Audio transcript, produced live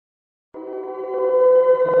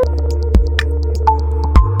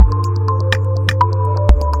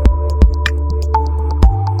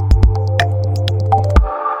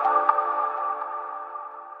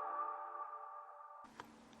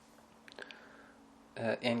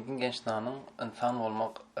Engin Geçtan'ın Ynsan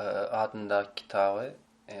bolmak adındaki kitabı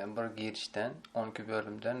bir girişten, 12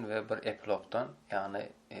 bölümden ve bir epilogdan, yani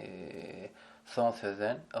son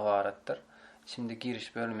sözden ibarettir. Şimdi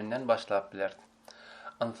giriş bölümünden başlap biler.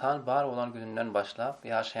 Ynsan bar bolan gününden başlap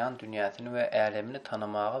ýaşaýan dünýäsini we älemini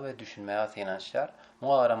tanamaga we düşünmäge synanyşýar.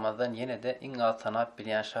 Muňa garamazdan ýene-de tanap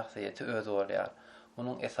bilýän şahsyýeti özü bolýar.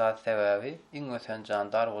 Munuň esasy sebäbi ösen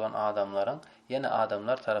jandar bolan adamlaryň yene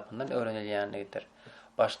adamlar tarapyndan öwrenilýänligidir.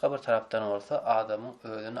 Başga bir tarapdan bolsa adamyň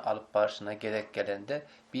özüni alyp barşyna gerek gelende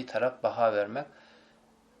bir tarap baha vermek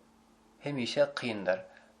hemişe kyndyr.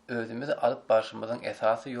 Özümizi alyp barşymyzyň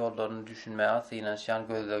esasy ýollaryny düşünmäge synanyşýan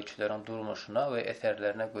gözlegçileriň durmuşuna we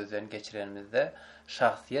eserlerine gözden geçirenimizde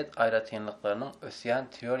şahsyýet aýratynlyklarynyň ösen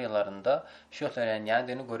teoriýalarynda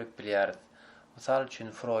şeýle-de görüp bilýäris. Mysal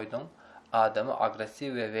üçin Freud'un adamı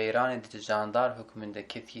agresiv ve veyran edici jandar hükmünde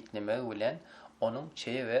kesitlemegi bilen onun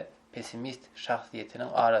çeyi ve pesimist şahsiyetinin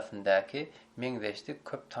arasındaki meňzeşlik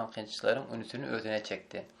köp tanqinçilerin ünüsünü özüne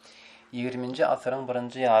çekti. 20. asırın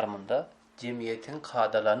birinci yarımında cemiyetin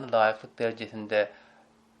kadalaryny laýyklyk derejesinde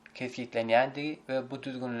kesitlenýändi ve bu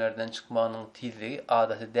düzgünlerden çıkmagynyň tizligi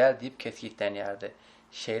adaty däl diýip kesitlenýärdi.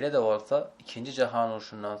 Şeýle-de bolsa 2. jahan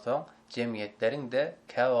uruşundan soň cemiyetleriň de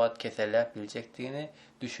käwagt keselläp biljekdigini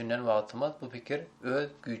düşünen wagtymyz bu pikir öz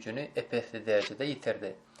güýjüni epesli derecede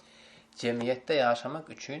ýitirdi. Cemiyette ýaşamak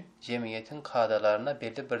üçin cemiyetin kadalaryna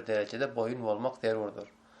belli bir derecede boyun bolmak zerurdur.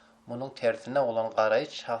 Munuň tersine olan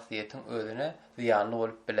garaýyş şahsyýetiň özüne ziyanly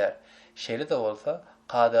bolup biler. Şeýle-de bolsa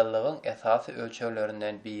kadallygyň esasy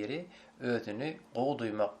ölçeğlerinden biri özüni gowy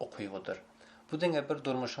duymak okuýgudyr. Bu diňe bir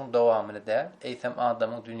durmuşyň dowamyny däl, eýsem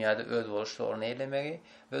adamyň dünýäde öz boluşlaryny eylemegi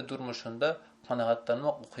we durmuşynda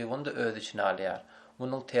kanagatlanmak okuýguny da öz içine alýar.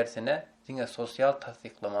 Munuň tersine diňe sosial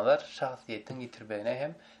tasdiklamalar şahsyýetiň ýitirbegine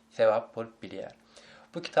hem sebäp bolup bilýär.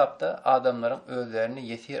 Bu kitapda adamlaryň özlerini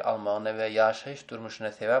ýesir almagyna we ýaşaýyş durmuşyna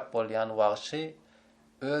sebäp bolýan wagşy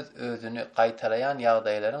özüni gaýtaraýan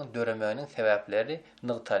ýagdaýlaryň döremeginiň sebäpleri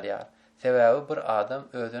nygtalýar. Sebäbi bir adam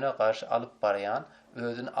özüne garşy alyp barýan,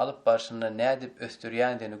 özüni alyp barşyna nädip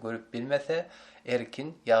östürýändigini görüp bilmese,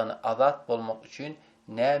 erkin, ýagny azat bolmak üçin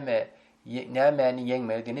nämäni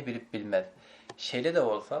ýeňmeligini bilip bilmez. Şeýle-de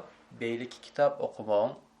bolsa, beýleki kitap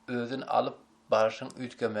okumagyň özüni alyp barşyň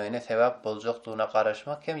ütgemegine sebäp boljakdygyna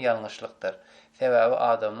garaşmak hem ýalňyşlykdyr. Sebäbi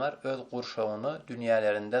adamlar öz gurşawyny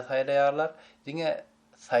dünýälerinde saýlaýarlar, diňe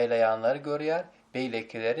saýlaýanlary görýär,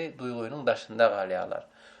 beýlekileri duýgunyň daşynda galýarlar.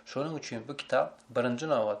 Şonuň üçin bu kitap birinji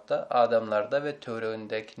nowatda adamlarda we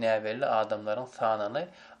töweregindäki näbelli adamlaryň sanyny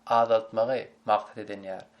azaltmagy maksat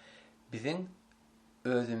edenýär. Biziň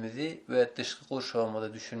özümizi we dışky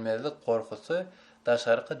gurşawymyzy düşünmezlik korkusy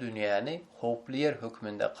daşarky dünýäni howply ýer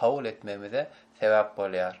hökmünde kabul etmemize sebäp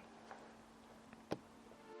bolýar.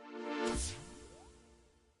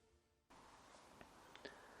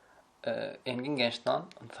 Engin Geçtan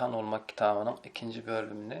Ynsan bolmak kitabynyň 2.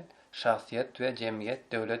 bölümini şahsyýet we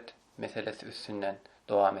jemgyýet döwlet meselesi üstünden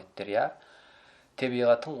dowam etdirýär.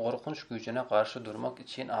 Tebigatyň gorkunç güýjüne garşy durmak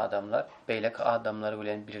için adamlar beýleki adamlar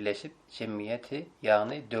bilen birleşip jemgyýeti,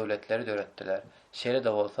 ýagny döwletleri döretdiler.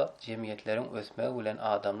 Şeýle-de bolsa jemgyýetleriň ösmegi bilen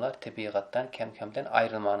adamlar tebigatdan kem-kemden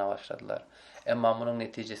aýrylmana başladylar. Emma munuň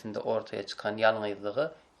netijesinde ortaya çykan ýalňyzlygy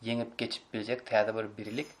ýeňip geçip biljek täze bir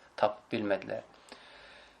birlik tapyp bilmediler.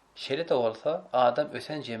 Şeýle-de bolsa adam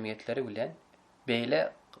ösen jemgyýetleri bilen beýle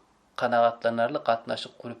kanagatlanarly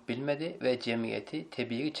gatnaşyk kurup bilmedi we jemgyýeti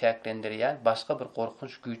tebii çäklendirýän başga bir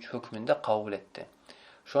gorkunç güýç hökmünde kabul etdi.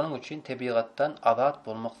 Şonuň üçin tebigatdan azat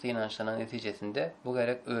bolmak synanyşynyň netijesinde bu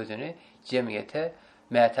gerek özüni jemgyýete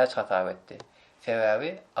mätäç hatap etdi.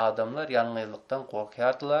 Sebäbi adamlar ýalňyzlykdan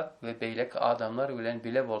gorkýardylar we beýleki adamlar bilen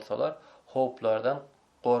bile bolsalar howplardan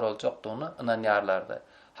goraljakdygyny inanýarlardy.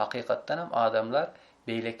 Hakykatdan hem adamlar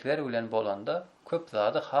beýlekler bilen bolanda köp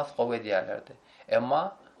zady has gowy edýärlerdi.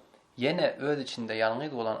 Emma yene öz içinde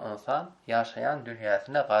ýalňyz bolan insan ýaşaýan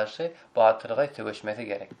dünýäsine garşy batyrga söwüşmesi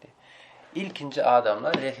gerekdi. İlkinci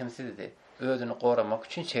adamlar rehimsizdi. Özünü goramak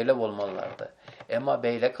üçin şeýle bolmalylardy. Emma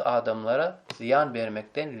beýleki adamlara ziyan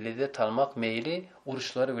bermekden lezzet almak meýli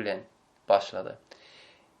uruşlary bilen başlady.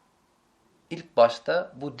 İlk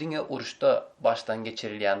başta bu diňe uruşda baştan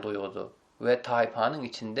geçirilýän duýgudy we taýpanyň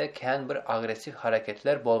içinde kän bir agresif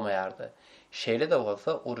hareketler bolmaýardy. Şeýle-de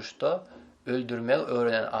bolsa uruşda öldürmeyi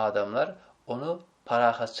öğrenen adamlar onu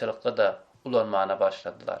parahatçılıkla da ulanmana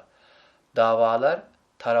başladılar. Davalar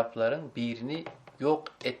tarapların birini yok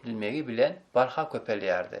edilmegi bilen barha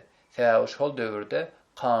köpelýärdi. Sebäbi şol döwürde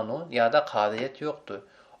kanun ýa-da kadaýet ýokdy.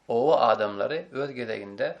 O adamları öz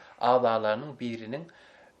gezeginde azalarının birinin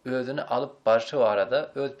özünü alıp barşı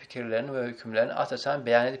arada öz pikirlerini ve hükümlerini açıkçan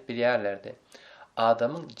beyan edip bilýärlerdi.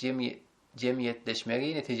 Adamın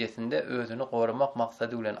cemiyetleşmegi netijesinde özünü korumak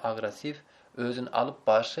maksadı bilen agresif, özün alıp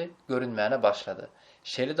başı görünmäne başladı.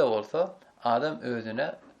 Şeýle-de bolsa, adam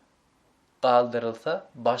özüne galdırılsa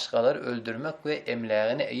başgaları öldürmek ve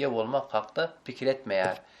emlägine eýe bolmak hakda pikir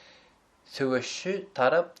etmeýär. Söwüşçü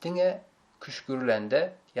tarap diňe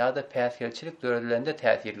küşgürlende ýa-da päsgelçilik döredilende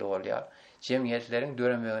täsirli bolýar. Cemiyetleriň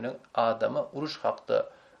döremegiň adama uruş hakda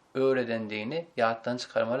öwredendigini ýatdan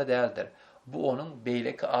çykarmaly däldir. Bu onuň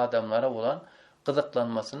beýleki adamlara bolan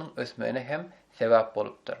gyzyklanmasynyň ösmegine hem sebäp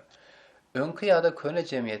bolupdyr. Öňkü ýa-da köne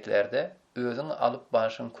cemiyetlerde özüni alyp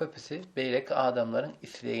barşyň köpüsi beýleki adamlaryň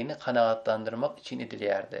islegini kanagatlandyrmak için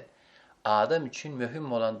edilýärdi. Adam üçin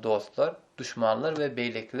möhüm bolan dostlar, düşmanlar we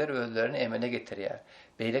beýlekler özlerini emele getirýär.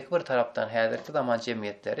 Beýleki bir tarapdan häzirki zaman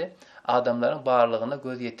cemiyetleri adamlaryň barlygyna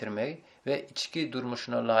göz ýetirmegi we içki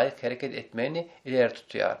durmuşyna laýyk hereket etmegini ileri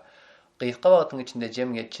tutýar. Gysga wagtyň içinde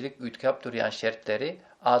cemiyetçilik üýtkap durýan şertleri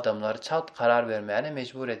adamlary çalt karar vermäne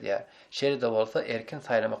mejbur edýär. Şeýle-de bolsa erkin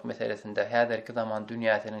saýlamak meselesinde häzirki zaman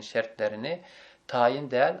dünýäsiniň şertlerini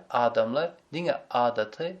taýin däl adamlar diňe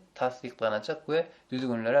adaty tasdiklanajak we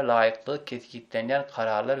düzgünlere laýyklygy kesgitlenýän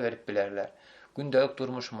kararlar berip bilerler. Gündelik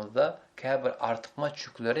durmuşymyzda käbir artykma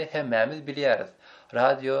çükleri hemmämiz bilýäris.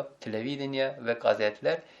 Radio, telewizioniýa we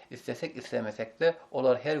gazetler istesek islemesek de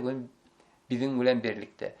olar her gün biziň bilen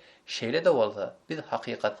birlikde. Şeýle-de bolsa biz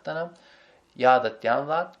hakykatdanam ýadatýan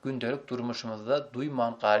zat gündelik durmuşymyzda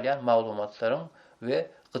duýman galýan maglumatlaryň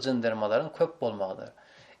we gyjyndyrmalaryň köp bolmagydyr.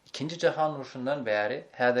 İkinji jahan uruşundan bäri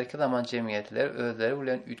häzirki zaman cemiyetleri özleri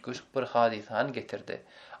bilen üýtgeşik bir hadisany getirdi.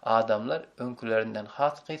 Adamlar öňkülerinden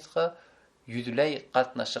has gysga ýüzlei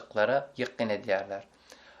gatnaşyklara ýykyn edýärler.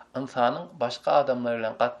 Ynsanyň başga adamlar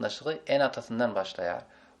bilen gatnaşygy en atasyndan başlaýar.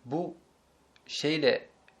 Bu şeýle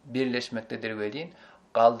birleşmekdedir welin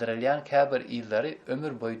galdyrylýan käbir ýyllary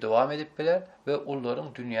ömür boýu dowam edip biler we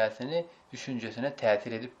ullaryň dünýäsini, düşünjesine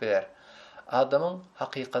täsir edip biler. Adamyň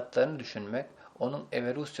hakykatlaryny düşünmek, onuň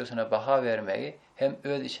evolýusiýasyna baha vermegi hem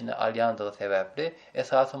öz işini alýandygy sebäpli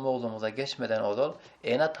esasy mowzumuza geçmeden ozal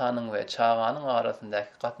enatanyň we çağanyň arasyndaky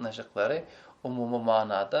gatnaşyklary umumy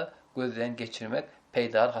manada gözden geçirmek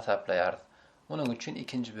peýdal hasaplaýar. Munuň üçin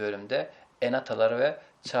ikinji bölümde enatalar we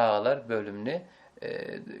çağalar bölümini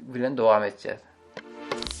bilen dowam edeceğiz.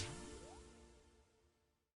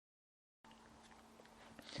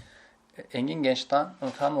 Engin Geçtan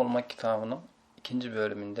Ynsan bolmak kitabynyň ikinji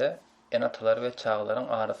bölüminde enatalar we çağlaryň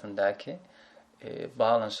arasyndaky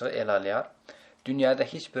balanşygy ele alýar. Dünýäde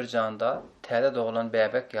hiç bir janda täze doğulan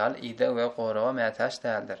bäbek ýaly ide we gorawa mätäç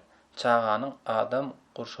däldir. Çağanyň adam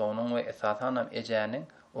gurşawynyň we esasanam ejäniň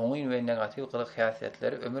oňy we negativ gylyk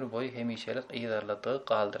häsiýetleri ömür boýu hemişelik ýydarladygy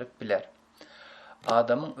galdyryp biler.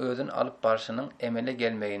 Adamyň özüni alyp barşynyň emele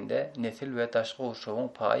gelmeginde nesil we taşky gurşawyň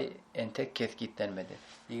paýy entek kesgitlenmedi.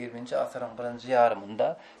 20-nji asyryň birinji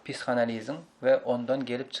ýarymynda psixanalizm we ondan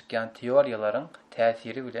gelip çykýan teoriýalaryň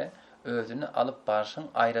täsiri bilen özüni alyp barşyň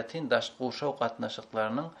aýratyn daşky gurşaw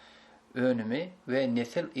gatnaşyklarynyň önümi we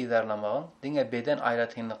nesil ýydarlamagyň diňe beden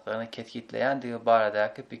aýratynlyklaryny kesgitleýändigi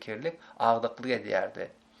baradaky pikirlik agdyklyk edýärdi.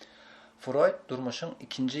 Freud durmuşyň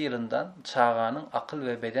 2-nji ýylyndan çağanyň akyl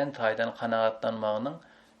we beden taýdan kanagatlanmagynyň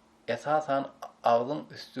esasan aglyň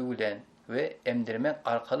üstü bilen we emdirmek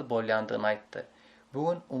arkaly bolýandygyny aýtdy.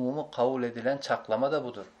 Bugün umumy kabul edilen çaklama da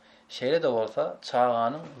budur. Şeýle-de bolsa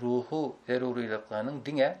çağanyň ruhu zerurilyklarynyň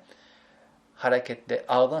diňe hareketli,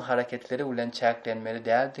 aglyň hareketleri bilen çäklenmeli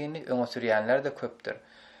däldigini öňe sürýänler de köpdür.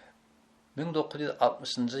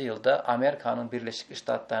 1960-njy ýylda Amerikanyň Birleşik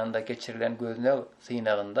Ştatlarynda geçirilen gözlew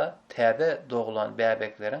synagynda täze doğulan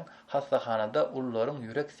bäbekleriň hastahanada ullaryň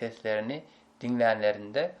ýürek seslerini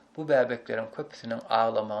dinlänlerinde bu bäbekleriň köpüsiniň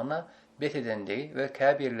ağlamagyna bet edendigi we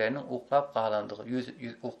käbirleriniň uklap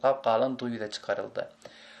galandygy ýüze çykaryldy.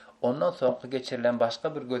 Ondan soňky geçirilen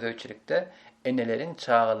başga bir gözewçilikde eneleriň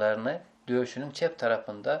çağalaryny döşünün çep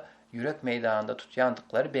tarapynda ýürek meýdanynda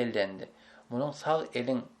tutýandyklary bellendi. Munuň sag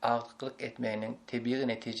elin agdyklyk etmeginiň tebii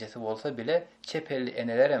netijesi bolsa bile çep elli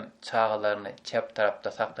enelerem çağalaryny çep tarapda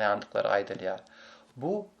saklaýandyklary aýdylýar.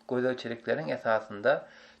 Bu gözewçilikleriň esasynda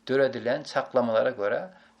döredilen çaklamalara göre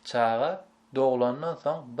çağa doğulandan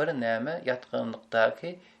soň bir näme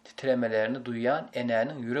ýatkynlykdaky titremelerini duýan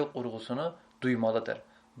enäniň ýürek urgusunu duýmalydyr.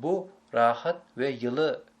 Bu rahat we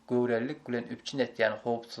ýyly göwrellik bilen üpçün etýän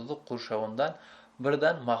howpsuzlyk gurşawyndan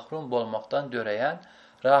birden mahrum bolmakdan döreýän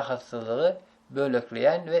rahatsyzlygy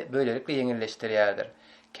bölekleýän we böylelikle ýeňilleşdirýärdir.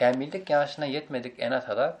 Kämillik ýaşyna ýetmedik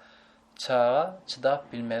enatalar çağa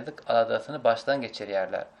çydap bilmezlik aladasyny başdan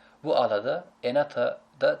geçirýärler. Bu alada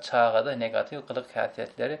enatada çağada negativ gylyk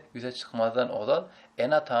häsiýetleri ýüze çykmazdan ozal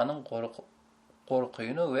enatanyň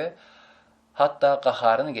gorkuýuny we hatta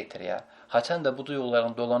gaharyny getirýär. Haçan da bu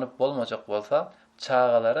duýgularyň dolanyp bolmajak bolsa,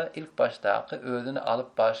 çağalara ilk başdaki özüni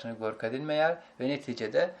alıp başyny görkezilmeýär we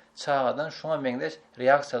netijede çağadan şoňa meňdeş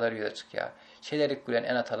reaksiýalar ýüze çykýar. Şeýlerik bilen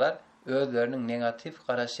enatalar özleriniň negatif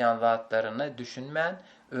garaşýan zatlaryny düşünmän,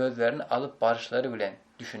 özlerini alıp barışları bilen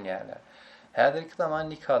düşünýärler. Häzirki zaman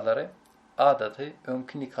nikahlary adaty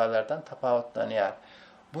öňkü nikahlardan tapawutlanýar.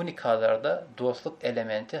 Bu nikahlarda dostluk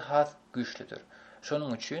elementi has güýçlüdür.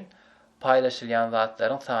 Şonuň üçin paylaşylýan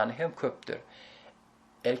zatlaryň sany hem köpdür.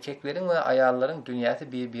 Erkekleriň we aýallaryň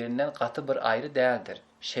dünýäsi bir-birinden gaty bir aýry däldir.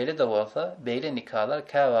 Şeýle-de bolsa, beýle nikahlar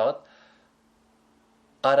käwagt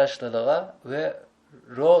garaşlylyga we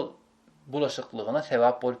rol bulaşyklygyna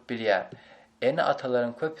sebäp bolup bilýär. Ene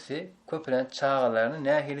atalaryň köpüsi köpülen çağalaryny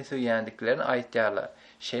nähili söýýändiklerini aýtýarlar.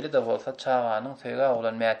 Şeýle-de bolsa çağanyň söýge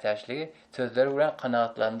bolan mätäçligi sözleri bilen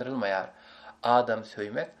kanagatlandyrylmaýar. Adam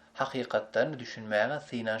söýmek hakykatlaryny düşünmäge,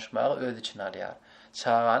 synanyşmagy öz içine alýar.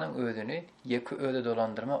 Çağanyň özüni ýeki öde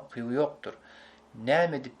dolandyrma ukyby ýokdur.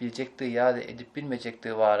 Näme edip biljekdi ýa-da edip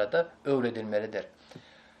bilmejekdi barada öwredilmelidir.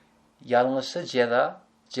 Ýalňyşy ceza,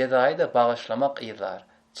 cezaýy da bagyşlamak ýylar.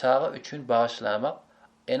 Çağa üçin bagyşlamak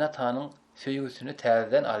enatanyň söýgüsini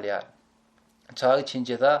täzeden alýar. Çağ için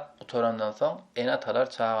ceza utorandan soň enatalar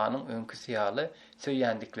çağanyň öňkü syýaly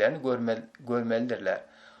söýýändiklerini görmelidirler.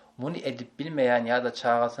 Muny edip bilmeýän ýa-da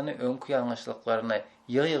çağasyny öňkü ýalňyşlyklaryny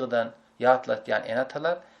ýygy-ýygydan ýatlatýan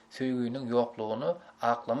enatalar söýgüniň ýoklugyny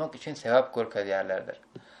aklamak üçin sebäp görkezýärlerdir.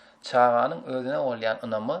 Çağanyň özüne bolýan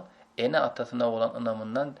ynamy ene atasyna bolan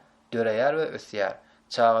ynamyndan döreýär we ösýär.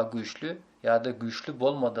 Çağa güýçlü ýa-da güýçlü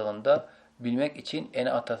bolmadygynda bilmek için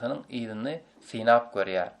ene atasynyň ýygyny synap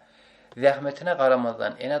görýär. Zähmetine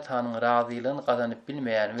garamazdan ene atanyň razylygyny gazanyp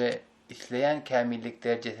bilmeýän we isleýän kämillik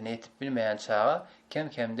derejesine ýetip bilmeýän çağa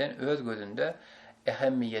kem-kemden öz gözünde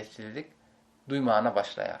ähemmiyetsizlik duýmana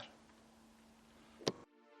başlaýar.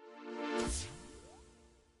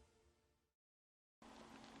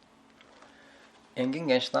 Engin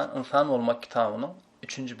Geçtan Ynsan bolmak kitabynyň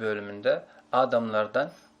 3-nji bölüminde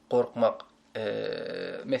adamlardan korkmak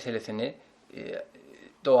meselesini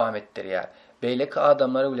dowam etdirýär. Beýleki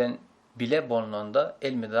adamlar bilen bile bolunanda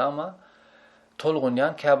elmidama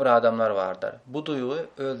tolgunyan käbir adamlar bardyr. Bu duýgy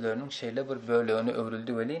özleriniň şeýle bir bölegini öwrüldi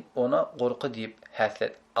welin ona gorky diýip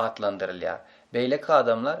häslet atlandyrylýar. Beýleki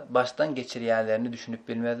adamlar başdan geçirýänlerini düşünüp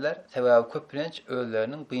bilmezler, sebäbi köpülenç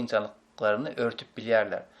özleriniň gynçalyklaryny örtüp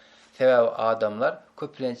bilýärler. Sebäbi adamlar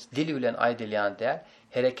köpülenç dil bilen aýdylýan däl,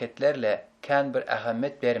 hereketlerle kän bir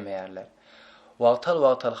ähemmet bermeýärler.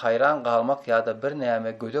 Wagtal hayran galmak ýa-da bir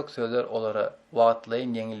näme gödök sözler olary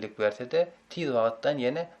wagtlaýyn ýeňillik berse de tiz wagtdan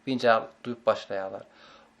ýene binjal duýup başlaýarlar.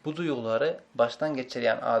 Bu duýgulary başdan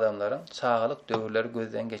geçirýän adamlaryň çağalyk döwürleri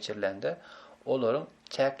gözden geçirilende olaryň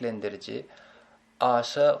çäklendiriji,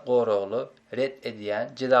 aşa gorogly, red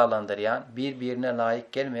edýän, cezalandyrýan, bir-birine laýyk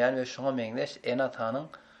gelmeýän we şoňa meňdeş enatanyň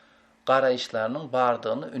garaýşlarynyň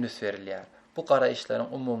bardygyny ünüs berilýär. Bu garaýşlaryň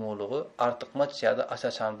umumlygy artykmaç ýa-da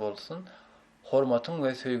açaçan bolsun, hormatyň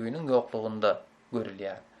we söýgüniň ýoklugynda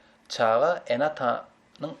görülýär. Çağa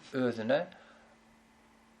enatanyň özüne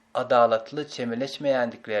adalatly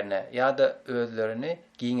çemeleşmeýändiklerine ýa-da özlerini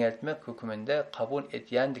giňeltmek hökmünde kabul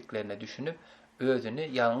etýändiklerine düşünüp özüni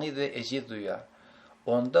ýalňyz we ejiz duýar.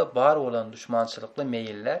 Onda bar bolan düşmançylykly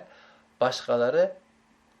meýiller başgalary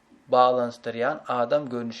bağlanışdyrýan adam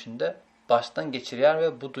görnüşinde baştan geçirýär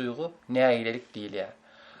we bu duýgu näýilelik diýilýär.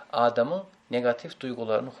 Adamyň negatif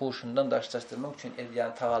duýgularyny huşundan daşlaşdyrmak üçin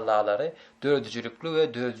edýän tagallary dördüjülükli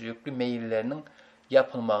we dördüjülükli meýilleriniň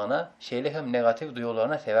yapılmagyna şeýle hem negatif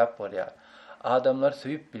duýgularyna sebäp bolýar. Adamlar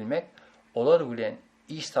söýüp bilmek, olar bilen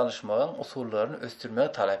iş salışmagyň usullaryny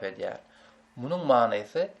östürmegi talap edýär. Munuň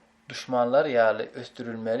manysy düşmanlar ýaly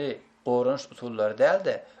östürilmeli gorunuş usullary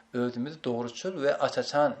däl-de özümizi dogruçul we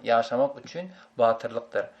açaçan ýaşamak üçin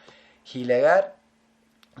batyrlykdyr. Hileger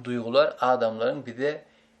duýgular adamlaryň bize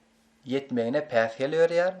yetmegine päsgel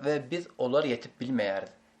berýär we biz olar yetip bilmeýäris.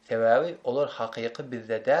 Sebäbi olar hakyky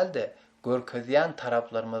bizde däl-de görkezýän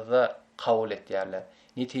taraplarymyzda kabul etýärler.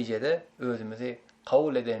 Netijede özümizi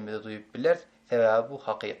kabul edenimizi duýup biler, sebäbi bu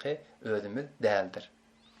hakyky özümiz däldir.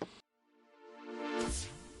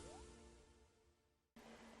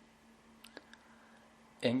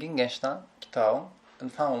 Engin Geçtan kitabyň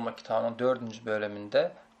Ynsan bolmak kitabynyň 4-nji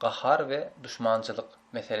bölüminde gahar we düşmançylyk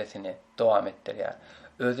meselesini dowam etdirýär.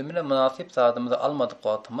 Özümizle münasip zadymyzy almadyk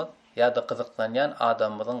wagtymyz ýa-da gyzyklanýan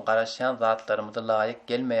adamymyzyň garaşýan zatlarymyza laýyk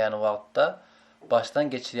gelmeýän wagtda başdan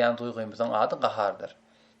geçirýän duýgumyzyň ady gahardyr.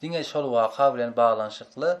 Diňe şol waka bilen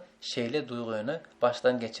baglanyşykly şeýle duýguny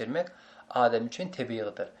başdan geçirmek adam üçin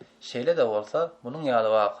tebiidir. Şeýle-de bolsa, munuň ýaly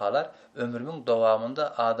wakalar ömrümiň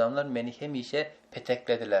dowamynda adamlar meni hemişe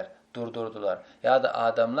peteklediler, durdurdular. Ýa-da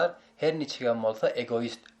adamlar her niçigen bolsa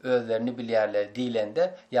egoist, özlerini bilýärler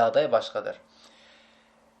diýlende ýagdaý başgadyr.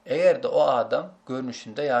 Eger de o adam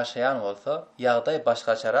görnüşinde ýaşaýan bolsa, ýagdaý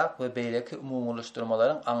başgaçarak we beýleki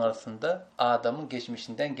umumlaşdyrmalaryň aňarsynda adamyň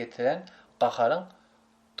geçmişinden getiren gaharyň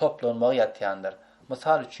toplanmagy ýatýandyr.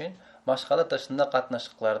 Mysal üçin, maşgala daşynda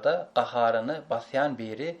gatnaşyklarda gaharyny basýan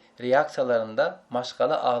biri reaksiýalarynda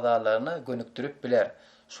maşgala agzalaryny gönükdirip biler.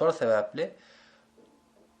 Şol sebäpli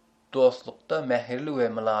dostlukda mehirli we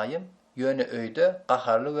mülayim, ýöne öýde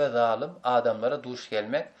gaharly we zalim adamlara duş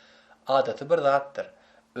gelmek adaty bir zatdyr.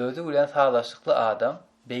 Özü bilen saglaşykly adam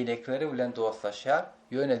beýlekleri bilen dostlaşýar,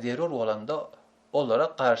 ýöne zerur bolanda olara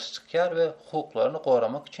garşy çykýar we hukuklaryny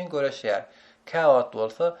goramak üçin göreşýär. Käwat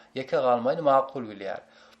bolsa ýeke galmaýyny makul bilýär.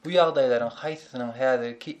 Bu ýagdaýlaryň haýsysynyň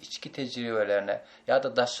häzirki içki tejribelerine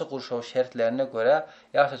ýa-da daşy gurşaw şertlerine göre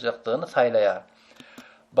ýaşajakdygyny saýlaýar.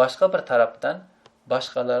 Başga bir tarapdan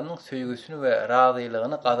başgalarynyň söýgüsini we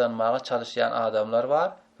razylygyny gazanmaga çalışýan adamlar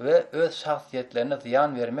bar we öz şahsyýetlerine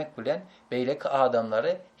ziýan vermek bilen beýleki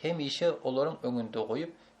adamlary hemişe olaryň öňünde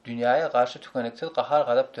goýup dünýäge garşy tükeneksiz gahar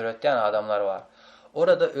gadap töretýän adamlar bar.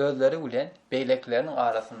 Orada özleri bilen beýlekleriniň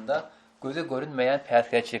arasynda göze görünmeýän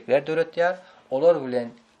päsgäçlikler döretýär, olar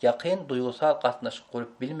bilen ýakyn duýgusal gatnaşyk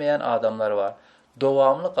gurup bilmeýän adamlar bar.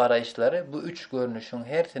 Dowamly garaýşlary bu üç görnüşiň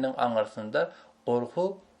hersiniň aňarsynda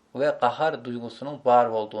gorku we gahar duýgusynyň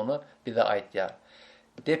bar boldugyny bize aýtýar.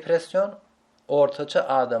 Depressiýon ortaça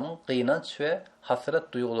adamyň gynanç we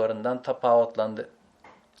hasrat duýgularyndan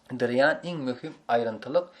tapawatlandyrýan iň möhüm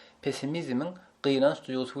aýryntylyk pesimizmiň gynanç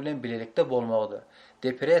duýgusy bilen bilelikde bolmagydyr.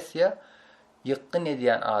 Depressiýa ýykyn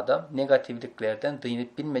edýän adam negativliklerden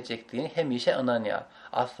dynyp bilmejekdigini hemişe ynanýar.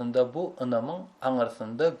 Aslında bu ynamyň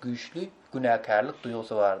aňarsynda güýçli günäkärlik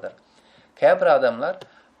duýgusy bardyr. Käbir adamlar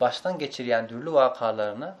başdan geçirýän dürli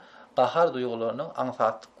wakalaryny gahar duýgularyny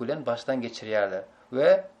aňsatlyk bilen başdan geçirýärler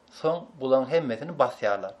we soň bulan hemmesini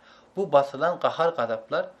basýarlar. Bu basılan gahar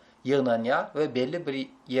gadaplar ýygnanýar we belli bir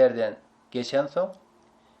ýerden geçen soň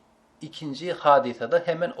ikinji hadisada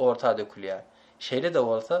hemen orta dökülýär. Şeýle-de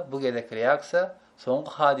bolsa bu gezek reaksiýa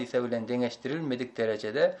soňky hadise bilen deňeşdirilmedik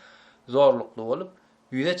derejede zorlukly bolup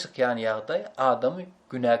ýüze çykýan ýagdaý adamy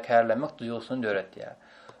günäkärlemek duýgusyny döretýär.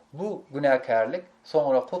 Bu günäkärlik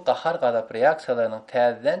soňraky gahar gadap reaksiýalarynyň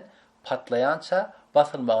täzeden patlaýança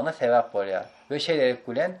basylmagyna sebäp bolýar we şeýlelik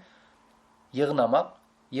bilen ýygnamak,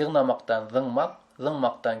 ýygnamakdan zyňmak,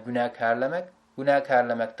 zyňmakdan günäkärlemek,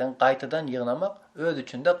 günäkärlemekden gaýtadan ýygnamak öz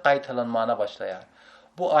üçinde gaýtalanmana başlaýar.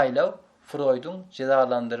 Bu aýlaw Freud'un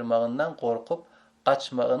cezalandyrmagyndan gorkup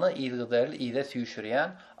gaçmagyny ýygydarly ýyda süýşürýän,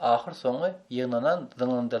 ahyr soňy ýygnanan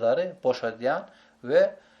zyňdylary boşadýan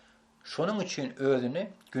we şonuň üçin özüni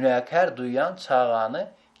günäkär duýan çağany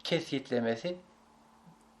kesgitlemesini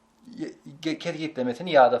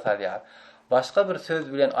ýada salýar. Başga bir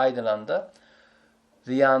söz bilen aýdylanda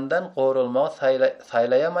ziyandan gorulmagy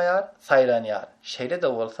saýlaýamaýar, saýlanýar.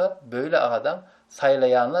 Şeýle-de bolsa böyle adam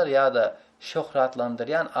saýlaýanlar ýa-da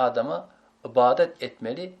şöhratlandyrýan adamy ibadet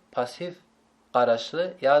etmeli, pasif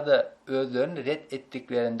garaşly ýa-da özlerini ret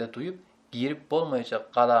etdiklerinde duýup girip bolmaýajak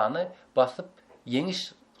galany basyp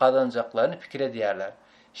yeňiş gazanjaklaryny pikir edýärler.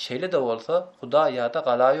 Şeýle-de bolsa Huda ýa-da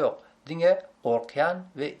gala ýok, diňe gorkýan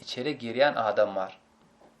we içeri girýän adam bar.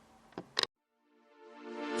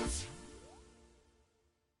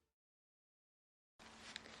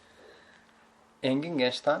 Engin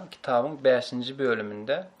Geçtan kitabyň 5-nji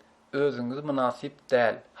bölüminde özüňizi münasip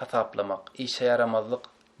däl hasaplamak, işe yaramazlyk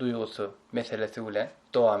duýgusy meselesi bilen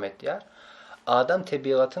dowam etýär. Adam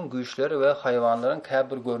tebigatyň güýçleri we haýwanlaryň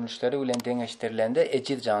käbir görnüşleri bilen deňeşdirilende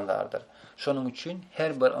ejid jandardyr. Şonuň üçin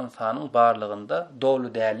her bir insanyň barlygynda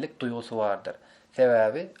dowlu dällik duýgusy bardyr.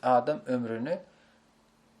 Sebäbi adam ömrüni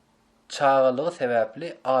çağalygy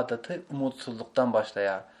sebäpli adaty umutsuzlukdan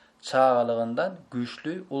başlaýar. Çağalygyndan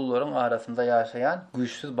güýçlü ullaryň arasynda ýaşaýan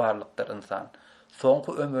güýçsiz barlykdyr insan.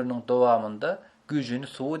 Soňky ömrüniň dowamynda güýjüni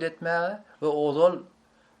suwut etmäge we ozal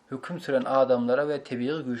hüküm süren adamlara we tebii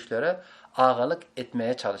güýçlere agalyk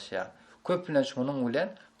etmeye çalışýar. Köpüne şonuň bilen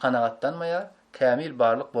kanagatlanmaýar, kämil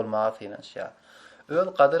barlyk bolmagy synanýar. Öz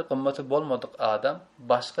gadyr gymmaty bolmadyk adam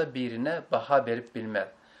başga birine baha berip bilmez.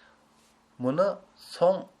 Muny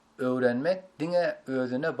soň öwrenmek diňe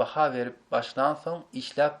özüne baha berip başlan soň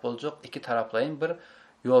işläp boljak iki taraplaryň bir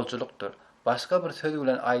ýolculukdur. Başga bir söz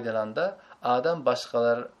bilen aýdylanda adam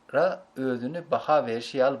başgalara özüni baha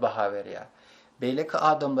berişi ýaly baha berýär. Beýleki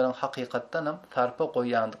adamlaryň hakykatdanam tarpa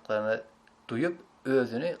goýýandyklaryny duýup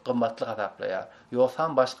özüni gymmatly hasaplayar.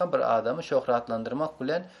 Ýoksa başga bir adamy şöhratlandyrmak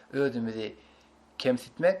bilen özümizi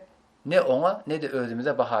kemsitmek ne oňa ne de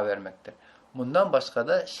özümize baha vermekdir. Bundan başga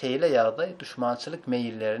da şeýle ýagdaý düşmançylyk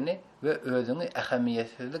meýillerini we özüni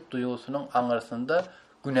ähemmiyetsizlik duýgusynyň aňyrsynda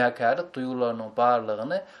günäkärlik duýgularynyň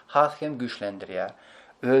barlygyny haskem güýçlendirýär.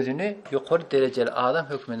 Özüni ýokary derejeli adam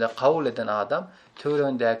hökmünde kabul eden adam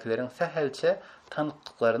töwrendäkilerin sähelçe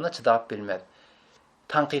tanqyklaryna çydap bilmez.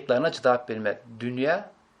 Tanqytlaryna çydap bilmez. Dünýä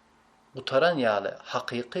gutaran ýaly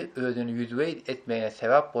hakyky özüni ýüzbeý etmegine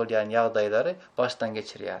sebäp bolýan ýagdaýlary başdan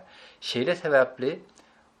geçirýär. Şeýle sebäpli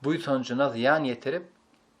bu sonucuna ziyan yetirip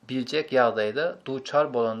biljek ýagdaýda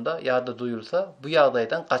duçar bolanda ýa-da duýulsa bu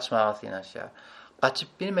ýagdaýdan gaçmagy synanyşýar. Gaçyp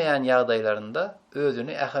bilmeýän ýagdaýlarynda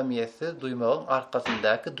özüni ähemmiýetsiz duýmagyň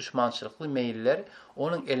arkasyndaky düşmançylykly meýiller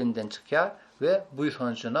onuň elinden çykýar we bu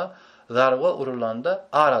sonucuna zarga urulanda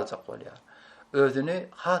araljak bolýar. Özüni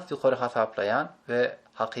has ýokary hasaplayan we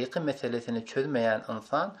hakyky meselesini çözmeýän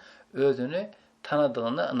insan özüni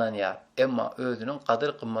tanadygyna inanýar, emma özüniň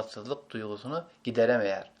gadyr gymmatsyzlyk duýgusyny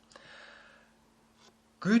gideremeýär.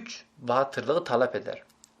 Güç batyrlygy talap eder.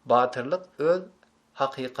 Batyrlyk öz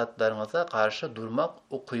hakykatlaryňyza garşy durmak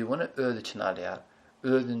okuýugyny öz içine alýar.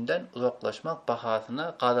 Özünden uzaklaşmak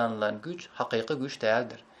bahasyna gazanylan güç hakyky güç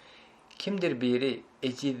däldir. Kimdir biri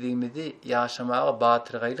ejizligimizi ýaşamaga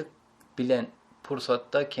batyrgylyk bilen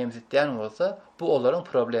pursatda kemsitýän bolsa, bu olaryň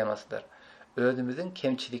problemasydyr. Özümiziň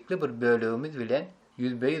kemçilikli bir bölegimiz bilen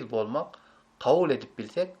ýüzbeýiz bolmak kabul edip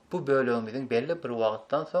bilsek, bu bölegimiziň belli bir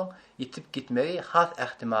wagtdan soň ýitip gitmegi has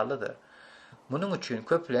ähtimallydyr. Munuň üçin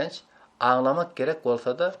köplenç aňlamak gerek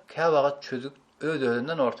bolsa da käwagt çözük öz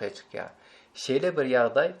özünden ortaya çykýar. Şeýle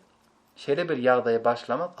bir ýagdaýy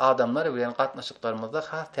başlamak adamlar bilen gatnaşyklarymyzda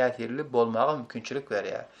has täsirli bolmaga mümkinçilik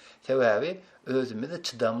berýär. Sebäbi özümizi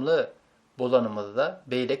çydamly bolanymyzda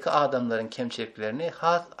beýleki adamlaryň kemçiliklerini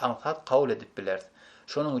has aňsat kabul edip bileriz.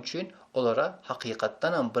 Şonuň üçin olara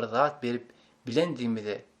hakykatdan bir zat berip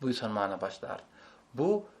bilendigimizi buýsanmana başlar.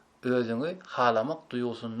 Bu özüňi halamak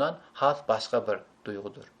duýgusundan has başga bir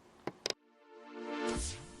duýgudur.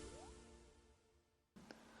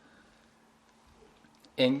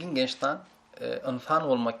 Engin Geçtan Ynsan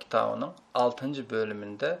bolmak kitabynyň 6-njy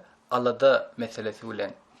bölüminde alada meselesi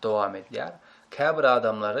bilen dowam edýär. Käbir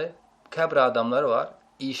adamlar var,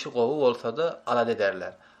 işi gowy bolsa da alada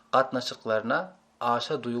ederler. Gatnaşyklaryna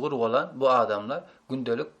aşa duýgur bolan bu adamlar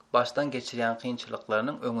gündelik başdan geçirýän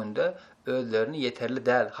kynçylyklarynyň öňünde özlerini yeterli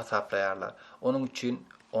däl hasaplaýarlar. Onuň üçin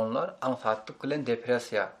onlar aňsatlyk bilen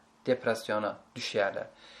depressiýona düşýärler.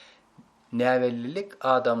 Näwellilik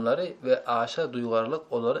adamları ve aşa duýgarlyk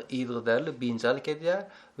olary ýygydarly biňjalik edýär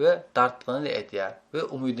we dartlyny edýär we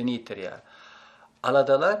umydyny ýitirýär.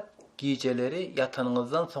 Aladalar gijeleri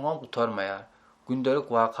yatanyňyzdan soňam gutarmaýar. Gündelik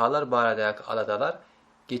wakalar baradaky aladalar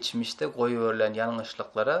geçmişde goýuberlen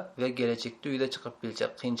ýalňyşlyklara we gelecekde üýde çykyp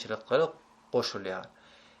biljek kynçylyklara goşulýar.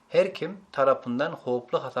 Her kim tarapyndan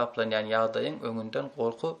hoply hasaplanýan ýagdaýyň öňünden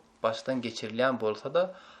gorku başdan geçirilýän bolsa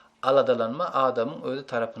da aladalanma adamın özü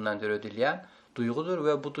tarapyndan döredilýän duýgudur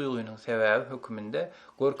we bu duýgunyň sebäbi hökmünde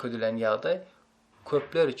görkezdilen ýagdaý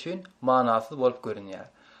köpler üçin manasyz bolup görünýär.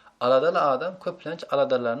 Aladaly adam köplenç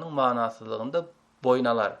aladalarynyň manasyzlygynda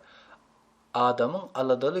boýnalar. Adamyň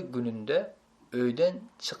aladaly gününde öýden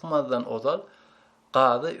çykmazdan ozal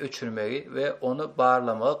gazy öçürmegi we onu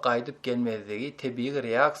barlamaga gaýdyp gelmezligi tebii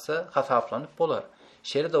reaksiýa hasaplanyp bolar.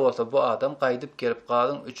 Şeýle-de bolsa bu adam gaýdyp gelip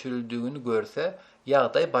gazyň öçürüldüğünü görse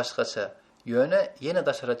ýagdaý başgaça. Yene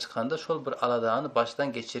daşara çykanda şol bir aladany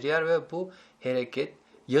başdan geçirýär we bu hereket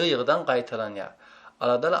ýygy-ýygydan gaýtalanýar.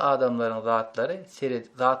 Aladaly adamlaryň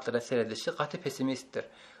zatlara seredişi gaty pessimistdir.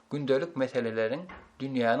 Gündelik meselelerin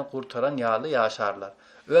dünýäni kurtaran ýaly ýaşarlar.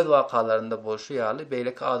 Öz wakalarynda bolşu ýaly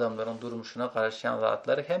beýleki adamlaryň durmuşyna garaşýan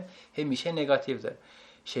zatlary hemişe negativdir.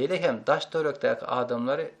 Şeýle hem daş dörekdäki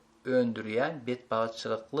adamlary öndürýän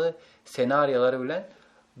betbagatçylykly senariýolary bilen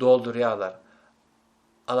doldurýarlar.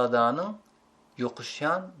 Aladanyň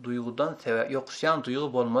ýokuşýan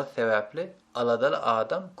duýgu bolmasy sebäpli aladaly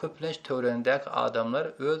adam köplenç töwrenindäki adamlar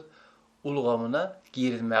öz ulgamyna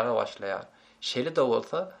girizmäge başlaýar. Şeýle-de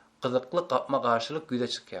bolsa gyzykly gapma garşylyk güýde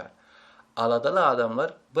çykýar. Aladaly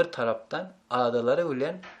adamlar bir tarapdan aladalary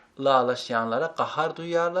bilen lalaşýanlara gahar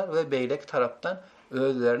duýýarlar we beýleki tarapdan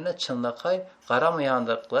özlerine çynlakay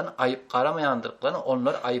garamaýandyryklaryny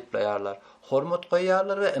onlar aýyplaýarlar. Hormat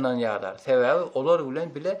goýýarlar we inanýarlar. Sebäbi olar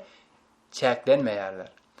bilen bile çäklenmeýärler.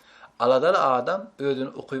 Aladaly adam özüni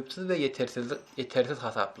ukuyupsuz ve yetersiz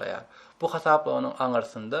hasaplaýar. Bu hasaplawanyň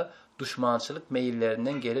aňarsynda düşmançylyk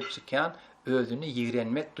meýillerinden gelip çykýan özüni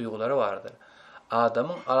ýigrenmek duýgulary bardyr.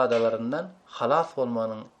 Adamyň aladalaryndan halas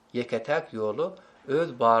bolmanyň ýeketäk ýolu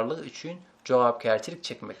öz barlygy üçin jogapkärçilik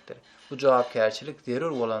çekmekdir. Bu jogapkärçilik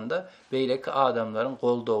zerur bolanda beýleki adamlaryň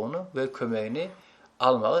goldawyny we kömegini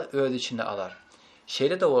almagy öz içine alar.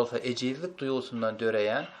 Şeýle-de bolsa ejizlik duýgusundan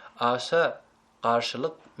döreýän aşa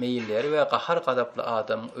garşylyk meýilleri we gahar gadaply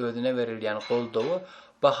adamyň özüne berilýän goldawy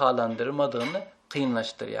bahalandyrmadygyny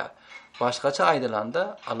kynlaşdyrýar. Başgaça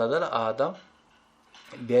aýdylanda aladar adam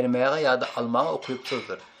bermäge ýa-da almagy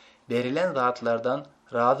okuyupsyzdyr. Berilen zatlardan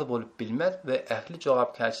razı bolup bilmez ve ähli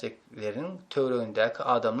jogapkärçilikleriniň töweregindäki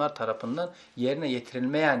adamlar tarapyndan yerine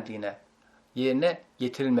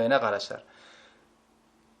yetirilmeýäne garaşar.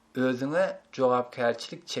 Özüne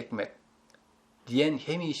jogapkärçilik çekmek diyen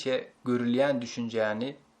hemişe görülýän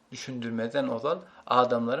düşünjäni düşündürmeden ozal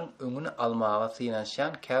adamlaryň öňüni almaga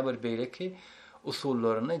synanyşýan käbir beýleki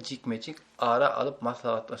usullaryny jikmejik ara alıp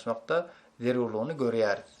maslahatlaşmakda zerurlugyny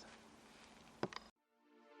görýäris.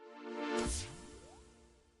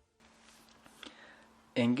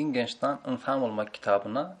 Engin Geçtan Ynsan Bolmak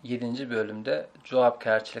kitabyna 7-nji bölümde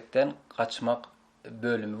jogapkärçilikden gaçmak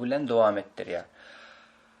bölümü bilen dowam etdirýär.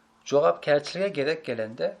 Jogapkärçilige gerek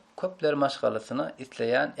gelende köpler maşgalasyny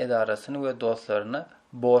isleýän edarasyny we dostlaryny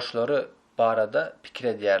borçlary barada pikir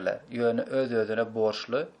edýärler. Ýöne öz-özüne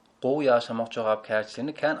borçly, gowy ýaşamak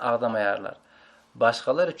jogapkärçiligini kän agdamaýarlar.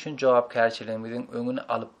 Başgalar üçin jogapkärçiligimiziň öňüni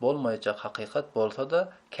alyp bolmaýajak hakykat bolsa-da,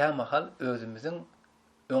 kämahal özümiziň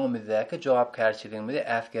öňümizdäki jogapkärçiligimizi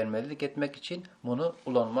äsgermezlik etmek için bunu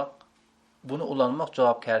ulanmak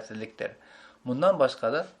jogapkärsizlikdir. Bundan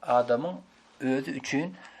başga-da adamyň özü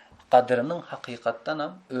üçin gadyrynyň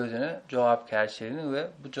hakykatdanam özüne jogapkärçiligini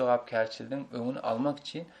we bu jogapkärçiligiň öňüni almak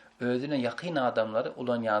için özüne ýakyn adamlary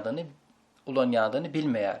ulanýadyny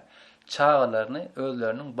bilmeýär. Çağalaryny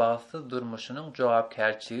özleriniň bagysyz durmuşynyň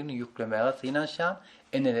jogapkärçiligini ýüklemäge synanyşýan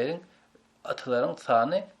eneleriň, atylaryň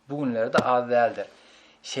sany bugünlerde az däldir.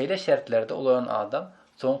 Şeýle şertlerde olan adam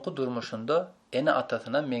soňky durmuşynda ene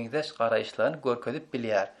atasyna meňzeş garaýşlaryny görkezip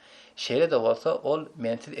bilýär. Şeýle-de bolsa ol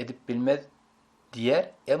mensiz edip bilmez diýer,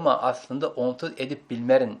 emma aslynda onsuz edip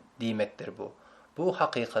bilmerin diýmekdir bu. Bu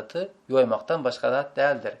hakykaty ýoýmakdan başga zat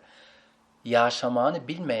däldir. Ýaşamany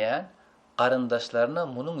bilmeýän garyndaşlaryna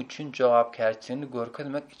munuň üçin jogapkärçiligini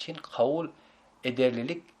görkezmek için kabul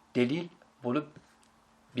ederlilik delil bulup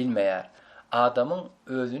bilmeýär. Adamyň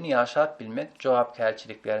özüni ýaşap bilmek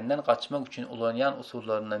jogapkärçiliklerinden gaçmak üçin ulanýan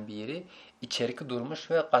usullaryndan biri içeriki durmuş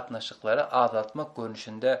we gatnaşyklary azaltmak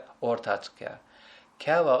görnüşinde ortaya çykýar.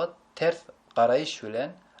 Käwagt ters garaýyş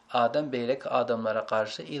bilen adam beýleki adamlara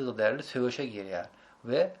karşı ýylgyrly söwüşe girýär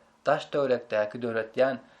we daş döwletdäki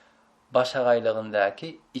döwletýän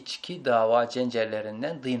başagaýlygyndaky içki dawa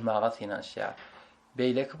jenjellerinden dynmaga synanyşýar.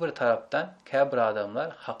 Beýleki bir tarapdan käbir adamlar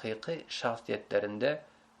hakyky şahsyýetlerinde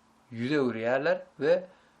yüze öwrýärler we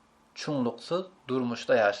çuňluksuz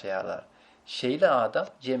durmuşda ýaşaýarlar. Şeýle adam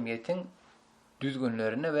jemgyýetiň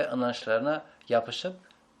düzgünlerine we ynançlaryna ýapyşyp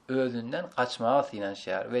özünden gaçmaga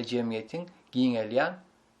synanyşýar we jemgyýetiň giňelýän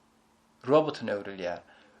robotyna öwrelýär.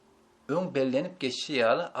 Öň bellenip geçişi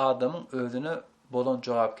ýaly adamyň özüne bolan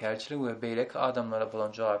jogapkärçilik we beýleki adamlara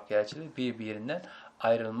bolan jogapkärçilik bir-birinden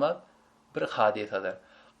aýrylmaz bir hadisadyr.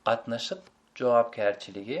 Gatnaşyk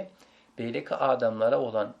jogapkärçiligi beýleki adamlara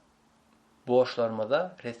olan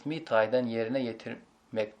borçlarymyza resmi taýdan yerine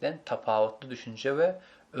ýetirmekden tapawutly düşünje we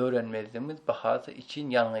öwrenmezligimiz bahasy için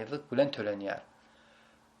ýalňyzlyk bilen tölenýär.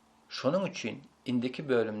 Şonuň üçin indiki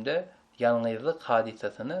bölümde ýalňyzlyk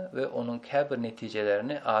hadisasyny we onuň käbir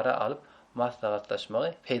netijelerini ara alyp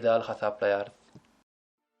maslahatlaşmagy peýdaly hasaplaýar.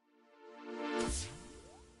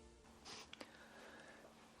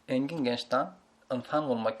 Engin Geçtan Ynsan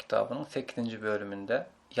Bolmak kitabynyň 8-nji bölüminde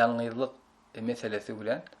ýalňyzlyk meselesi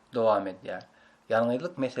bilen dowam edýär.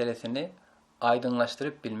 Ýalňyzlyk meselesini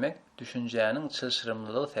aýdynlaşdyryp bilmek düşünjäniň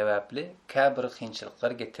çylşyrymlylygy sebäpli käbir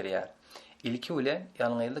kynçylyklar getirýär. İlki bilen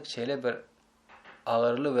ýalňyzlyk şeýle bir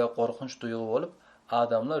agyrly we gorkunç duýgu bolup,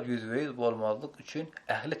 adamlar ýüzbeýüz bolmazlyk üçin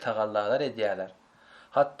ähli tagallar edýärler.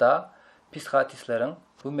 Hatda psikiatristlaryň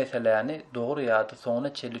bu meseleni dogry ýa-da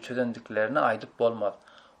soňuna çelli çözendiklerini aýdyp bolmaz.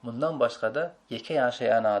 Bundan başga da ýeke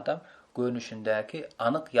ýaşaýan adam görnüşindäki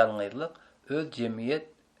anyk ýalňyzlyk öz jemgyýet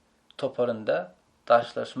toparynda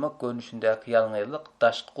daşlaşmak görnüşindäki ýalňyzlyk,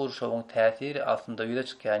 daşky gurşawyň täsiri aslynda ýüze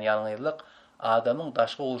çykýan ýalňyzlyk adamyň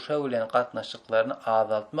daşky gurşawy bilen gatnaşyklaryny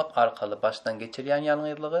azaltmak arkaly başdan geçirýän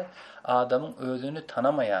ýalňyzlygy, adamyň özüni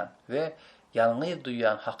tanamaýan we ýalňyz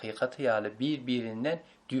duýan hakykaty ýaly bir-birinden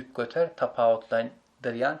düýp göter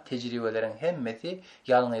tapawutlandyrýan tejribeleriň hemmesi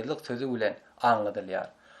ýalňyzlyk sözü bilen aňladylýar.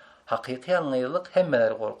 Hakyky ýalňyzlyk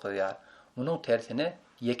hemmeleri gorkudýar. Munuň tersine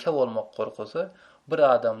ýeke bolmak gorkusy bir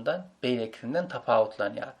adamdan beýlekisinden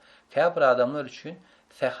tapawutlanýar. Käbir adamlar üçin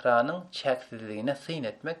sehranyň çäksizligine syn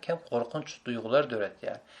etmek hem korkunç duygular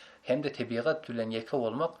döretýär. Hem de tebigat bilen ýeke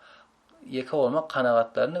bolmak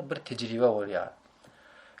kanagatlaryny bir tejribe bolýar.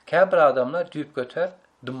 Käbir adamlar düýüp göter,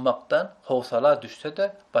 dymmakdan howsala düşse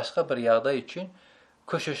de başga bir ýagdaý üçin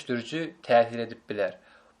köşeşdirici täsir edip biler.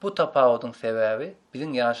 Bu tapawudyň sebäbi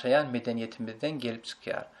biziň ýaşaýan medeniýetimizden gelip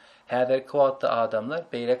çykýar. Häzirki wagtda adamlar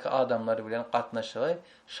beýleki adamlar bilen gatnaşygy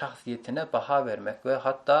şahsyýetine baha bermek we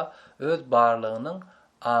hatda öz barlygynyň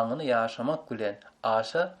aňyny ýaşamak bilen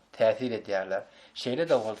aşa täsir edýärler.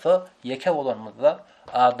 Şeýle-de bolsa, ýeke bolanmyzda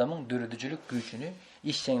adamyň dürüdüjülük güýçüni,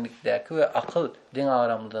 işçilikdäki we akyl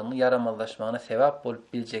deňaramlygyny yaramazlaşmagyna sebäp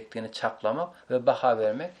bolup biljekdigini çaklamak we baha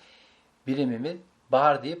bermek birimimiz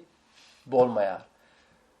bar diýip bolmaýar.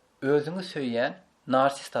 Özüňi söýýän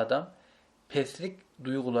narsist adam peslik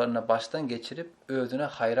duýgularyna başdan geçirip özüne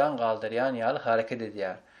hayran galdyrýan ýaly hareket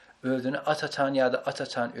edýär. Özüni aç-açan ýa-da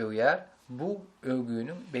aç-açan öwýär. Bu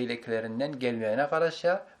öwgüniň beýlekilerinden gelmeýine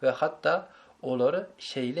garaşýar we hatda olary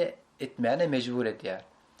şeýle etmäne mejbur edýär.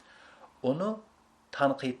 Onu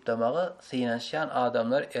tanqytlamaga synanyşýan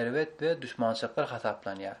adamlar erwet we düşmançylyklar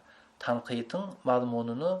hasaplanýar. Tanqytyň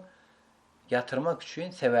mazmununy ýatyrmak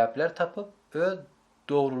üçin sebäpler tapyp öz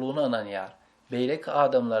dogrulygyny ananýar. Beýleki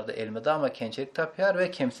adamlarda elmydama kençelik tapýar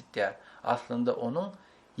we kemsitýär. Aslynda onuň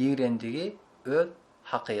ýegrendigi öz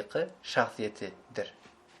hakyky şahsyýetidir.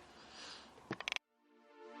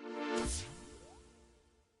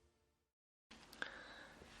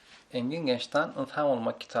 Engin Geçtan Ynsan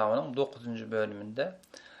bolmak kitabynyň 9-njy bölüminde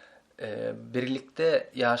birlikde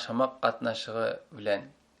ýaşamak gatnaşygy bilen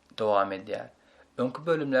dowam edýär. Öňkü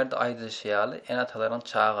bölümlerde aýdyşýaly enatalaryň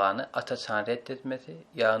çağany aç-açan reddetmesi,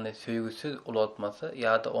 ýagny söýgüsiz ulatmasy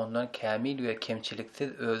ýa-da ondan kämil we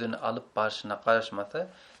kemçiliksiz özüni alyp başyna garaşmasy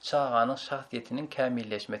çağanyň şahsyýetiniň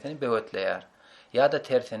kämilleşmesini böwetleýär. Ýa-da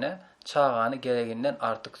tersine çağany gereginden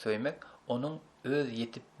artyk söýmek, onuň öz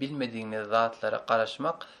ýetip bilmediğini zatlara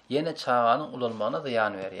garaşmak ýene çağanyň ulanmagyna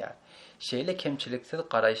zyan berýär. Şeýle kemçiliksiz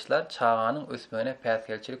garaýşlar çağanyň ösmegine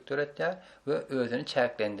päsgelçilik töretýär we özüni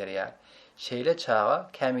çäklendirýär. Şeýle çağa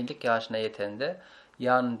kämillik ýaşyna ýetende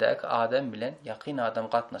ýanyndaky adam bilen ýakyn adam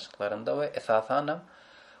gatnaşyklarynda we esasanam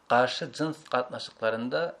garşy jins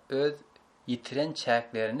gatnaşyklarynda öz ýitiren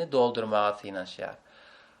çäklerini doldurmaga synanyşýar.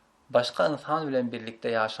 Başga insan bilen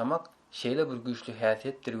birlikde ýaşamak şeýle bir güýçlü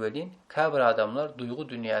häsiýetdir welin, käbir adamlar duýgu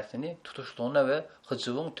dünýäsini tutuşlugyna we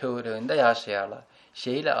hyjybyň töwereginde ýaşaýarlar.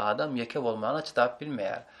 Şeýle adam ýeke bolmagyna çydap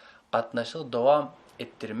bilmeýär. Gatnaşyk dowam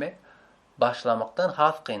etdirmek başlamakdan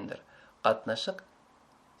has kyndyr. Gatnaşyk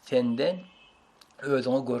senden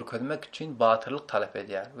özüňi görkezmek üçin batyrlyk talap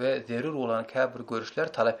edýär we zerur bolan käbir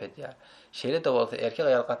görüşler talap edýär. Şeýle-de bolsa erkek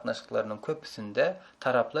aýal gatnaşyklarynyň köpüsinde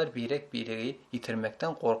taraplar biregi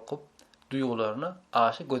ýitirmekden gorkup duýgularyny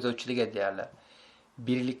aşy gözewçilik edýärler.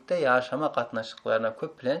 Birlikde ýaşama gatnaşyklaryna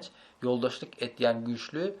köplenç ýoldaşlyk etýän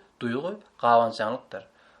güýçlü duýgu gawançanlykdyr.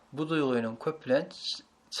 Bu duýgunyň köplenç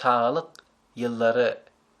çağlyk ýyllary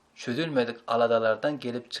çözülmedik aladalardan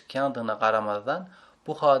gelip çykýandygyna garamazdan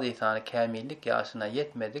bu hadisany kämillik ýaşyna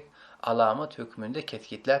ýetmedik alamat hökmünde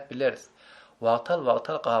keskitläp bileriz.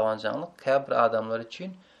 Wagtal gawançanlyk käbir adamlar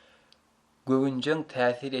üçin göwünjeň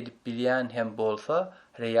täsir edip bilýän hem bolsa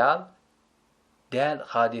real däl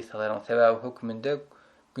hadisalaryň sebäbi hökmünde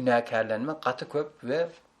günäkärlenmek gaty köp we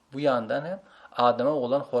bu ýandan hem adama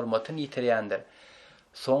bolan hormatyny ýitirýändir.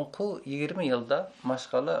 Soňky 20 ýylda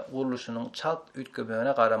maşgala guruluşynyň çat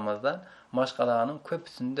ütgebegine garamazdan maşgalanyň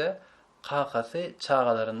köpüsinde kakasy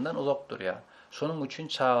çağalaryndan uzak durýar. Şonuň üçin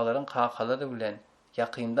çağalaryň kakalary bilen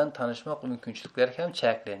ýakyndan tanışmak mümkinçilikleri hem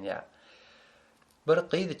çäklenýär. Bir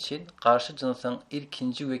gyz için garşy jynsyň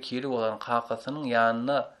ilkinji wekili bolan kakasynyň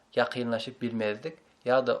ýanyna ýakynlaşyp bilmezdik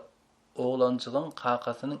ýa-da oglanjygyň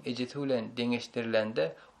kakasynyň ejeti bilen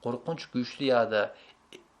deňeşdirilende gorkunç güýçli ýa-da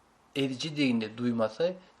edijidigini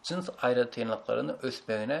duýmasy jins aýratynlyklaryny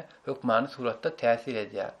ösmegine hökmany suratda täsir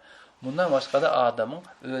edýär. Bundan başga da adamyň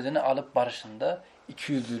özüni alyp barışynda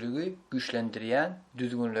ikiyüzlüligi güýçlendirýän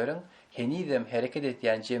düzgünleriň henizem hereket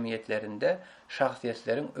etýän jemgyýetlerinde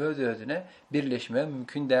şahsiýetleriň öz-özüne birleşmegi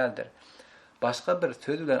mümkin däldir. Başga bir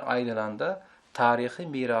söz bilen aýdylanda tarihi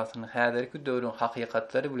mirasyny häzirki döwrüň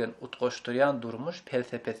hakykatlary bilen utgaşdyrýan durmuş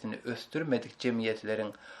felsepesini östürmedik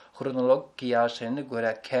jemgyýetleriň kronologik ýaşaýyny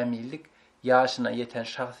görä kämillik ýaşyna ýeten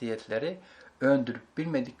şahsiýetleri öndürüp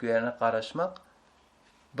bilmediklerine garaşmak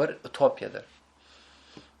bir utopiýadyr.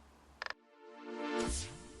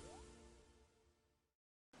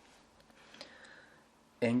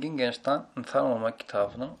 Engin Geçtan Ynsan bolmak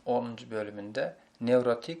kitabynyň 10-njy bölüminde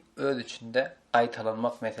nevrotik öz içinde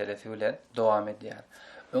aýtalanmak meselesi bilen dowam edýär.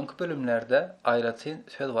 Öňkü bölümlerde aýratyn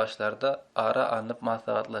söz başlarda ara alınıp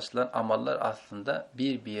maslahatlaşylan amallar aslında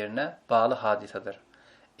bir-birine bağlı hadisadır.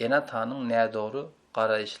 Ene tanyň nädogry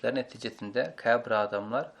garaýyşlar netijesinde käbir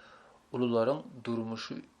adamlar ulularyň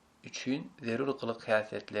durmuşy üçin zerur kılık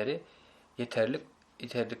häsiýetleri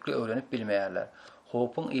yeterlikli öwrenip bilmeýärler.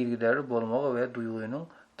 Hopun ilgileri bolmagy we duýgunyň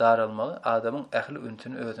daralmagy adamyň ähli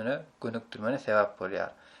üntüni özüne gönükdirmene sebäp bolýar.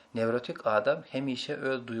 Nevrotik adam hemişe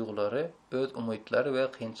öz duýgulary, öz umytlary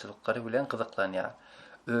we kynçylyklary bilen gyzyklanýar.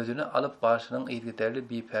 Özüni alyp barşynyň ilgiderli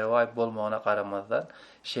biperwa bolmagyna garamazdan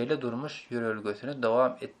şeýle durmuş ýörelgesini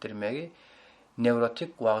dowam etdirmegi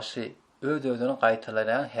nevrotik wagşy öz-özüni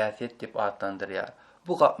gaýtalaýan häsiýet diýip adlandyrýar.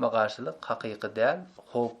 Bu gapma garşylyk hakyky däl,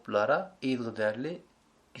 hoplara ilgiderli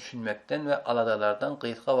düşünmekden ve aladalardan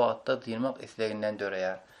gysga wagtda duymak isleginden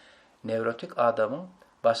döreýär. Nevrotik adamyň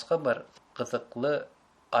başga bir gyzykly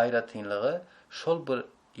aýratynlygy şol bir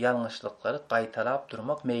ýalňyşlyklary gaýtalap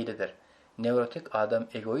durmak meýlidir. Nevrotik adam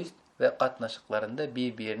egoist we gatnaşyklarynda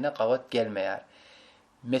bir-birine gawat gelmeýär.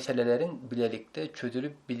 Meselelerin bilelikde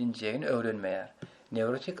çözülüp bilinjegini öwrenmeýär.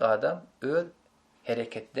 Nevrotik adam öz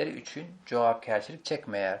hereketleri üçin jogapkärçilik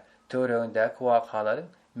çekmeýär. Töweregindäki wakalaryň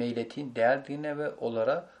meýletin däldigine we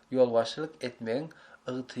olara ýolbaşçylyk etmegiň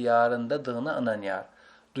ygtyýaryndadygyna ynanýar.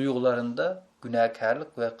 Duýgularynda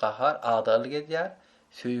günäkärlik we gahar agdarlyk edýär.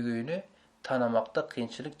 Söýgüni tanamakda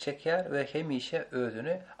kynçylyk çekýär we hemişe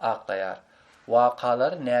özüni aklaýar.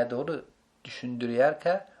 Wakalary nädogry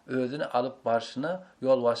düşündirýärkä özüni alyp barşyna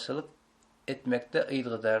ýolbaşçylyk etmekde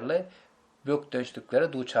ýylgydarly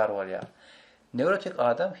bökdeşliklere duçar bolýar. Nevrotik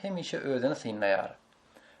adam hemişe özüni synlaýar.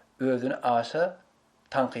 Özüni aşa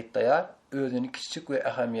tanqidlaýar, özüni kiçik we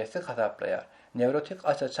ähamiýetsiz hasaplaýar. Nevrotik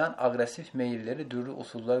açaçan agresif meýilleri dürli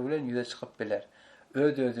usullar bilen ýüze çykyp biler.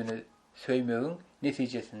 Öz-özüni söýmegiň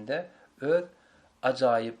netijesinde öz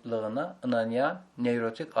ajaýyplygyna ynanýan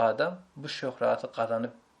nevrotik adam bu şöhraty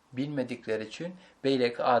gazanyp bilmedikleri üçin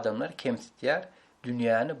beýleki adamlar kemsitýär,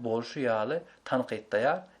 dünýäni bolşu ýaly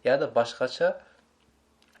tanqidlaýar ýa-da başgaça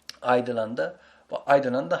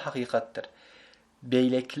aýdylan da hakykatdyr.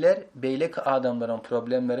 Beýleki adamlaryň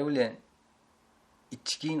problemleri bilen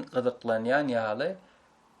içkin gyzyklanýan ýaly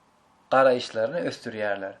garaýyşlaryny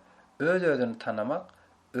östürýärler. Öz-özüni tanamak,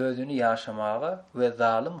 özüni ýaşamaga we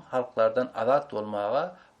zalim halklardan azat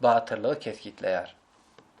bolmaga batyrlygy keskitleýär.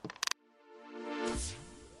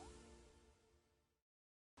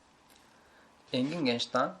 Engin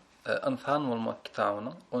Geçtan Ynsan bolmak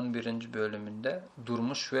kitabynyň 11-nji bölüminde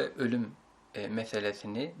durmuş we ölüm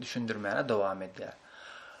meselesini düşündirmäne dowam edýär.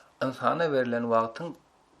 Insana verilen wagtyň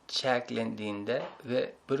çäklendiğinde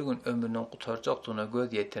ve bir gün ömrünün gutarjakdygyna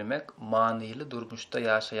göz ýetirmek manyly durmuşda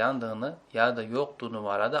ýaşaýandygyny ýa-da ýokdugyny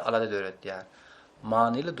barada alada öğretýär.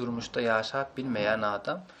 Manyly durmuşda ýaşap bilmeýän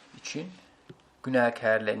adam üçin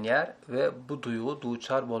günäkärlenýär we bu duýgu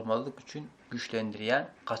duçar bolmalyk üçin güçlendirýän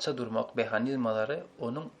gaça durmak mehanizmalary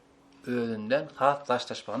onuň özünden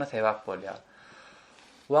haslaşmagyna sebäp bolýar.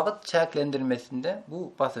 Wagt çäklendirmesinde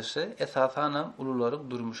bu basyşy esasanam ulularyň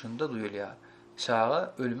durmuşunda duýulýar.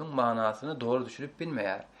 Çağa ölümün manasyny dogry düşürip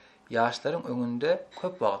bilmeýär. Ýaşlaryň öňünde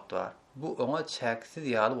köp wagt bar. Bu oňa çäksiz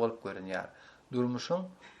ýaly bolup görünýär. Durmuşyň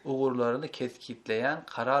ugurlaryny keskitleýän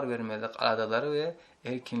karar vermelik aladalary we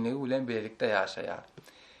erkinligi bilen birlikde ýaşaýar.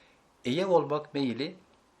 Eýe bolmak meýili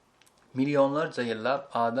milyonlarca ýyllar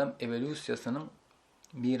adam evolýusiýasynyň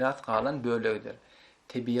miras galan bölegidir.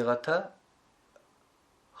 Tebiğata,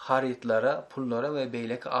 haritlara, pullara we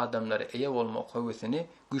beýleki adamlara eýe bolmak howesini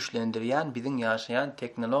güçlendirýän biziň ýaşaýan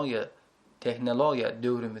teknologiýa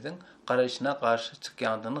döwrümizin garaýşyna garşy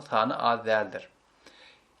çykýandygyny sany az däldir.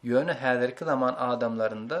 Ýöne häzirki zaman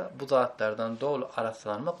adamlarynda bu zatlardan dogry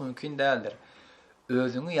araslanmak mümkin däldir.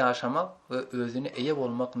 Özüni ýaşamak we özüni eýe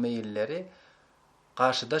bolmak meýilleri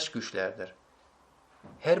garşydaş güçlerdir.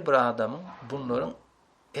 Her bir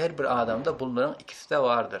adamda bunlaryň ikisi de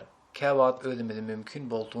bardyr. Käwagt özümizi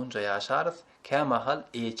mümkin bolduğunca ýaşarys, kämahal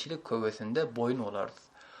eýçilik köwesinde boyun olarys.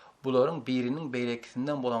 Bularyň biriniň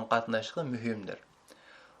beýlekisinden bolan gatnaşygy mühimdir.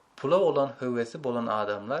 Pula olan howesi bolan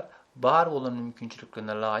adamlar bar bolan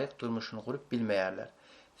mümkinçiliklerine laýyk durmuşyny gurup bilmeýärler.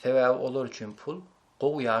 Sebäbi olar üçin pul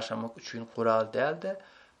gowy ýaşamak üçin gural däl-de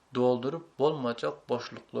doldurup bolmajak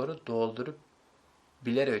boşluklary doldurup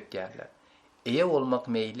biler ötýärler. Eýe bolmak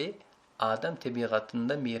meýli adam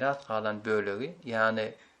tebigatynda miras galan bölegi,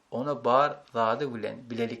 ýani ona bar zady bilen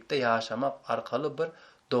bilelikde ýaşamak arkaly bir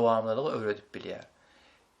dowamlylygy öwredip bilýär.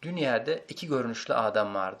 Dünýäde iki görnüşli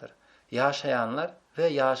adam bardyr. Ýaşaýanlar we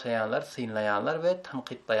ýaşaýanlar, synlaýanlar we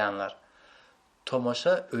tanqidlaýanlar.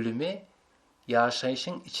 Tomaşa ölümi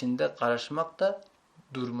ýaşaýyşyň içinde garaşmak da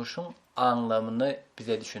durmuşyň anlamyny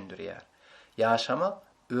bize düşündirýär. Ýaşamak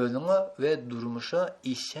özüňe we durmuşa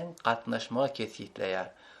işen gatnaşmaga kesitleýär.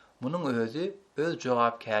 Munuň özü öz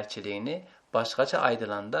jogapkärçiligini başgaça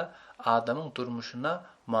aýdylanda adamyň durmuşuna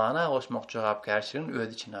mana goşmak jogapkärçiligini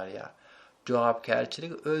öz içine alýar.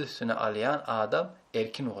 Jogapkärçiligi öz üstüne alýan adam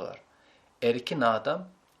erkin bolar. Erkin adam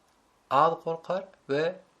az korkar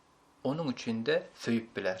we onuň üçinde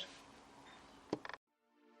söýüp biler.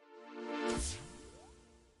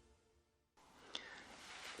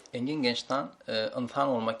 Engin Geçtan Ynsan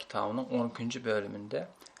bolmak kitabynyň 12-nji bölüminde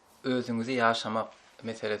özüňizi ýaşamak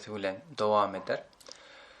meselesi bilen dowam eder.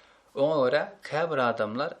 Oňa görä käbir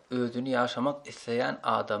adamlar özüni ýaşamak isleýän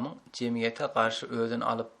adamyň jemgyýete garşy özüni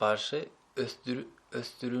alyp barşy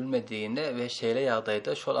östürilmediğine ve şeýle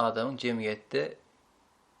ýagdaýda şol adamyň jemgyýetde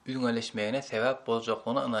üňeleşmegine sebäp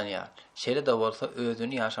boljaklygyna ynanýar. Şeýle-de bolsa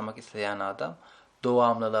özüni ýaşamak isleýän adam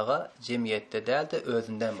dowamlylyga jemgyýetde däl-de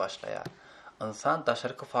özünden başlaýar. İnsan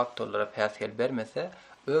daşarky faktorlara päsgel bermese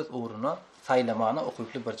öz uğruna saýlamana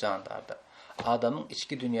okuply bir jandardyr. Adamyň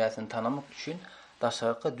içki dünýäsini tanamak üçin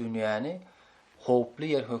daşarky dünýäni howply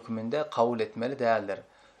ýer hökmünde kabul etmeli däldir.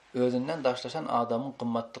 Özünden daşlaşan adamyň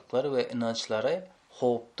gymmatlyklary we inançlary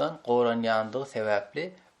howpdan goranýandygy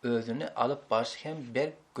sebäpli özüni alyp barşy hem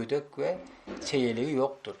bir gödek we çeýeligi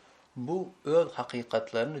ýokdur. Bu öz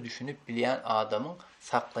hakykatlaryny düşünüp bilýän adamyň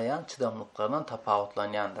saklayan çydamlyklaryndan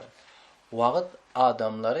tapawutlanýandyr. Wagt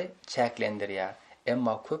adamlary çäklendirýär.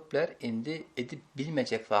 Emma köpler indi edip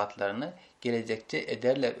bilmejek zatlaryny gelecekde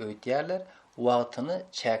ederler öýtýärler, wagtyny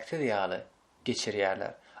çäksiz ýaly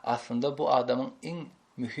geçirýärler. Aslında bu adamyň iň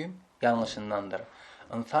mühim ýalňyşyndandyr.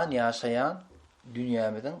 Insan ýaşaýan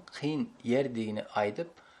dünýämiziň kyn ýerdigini aýdyp,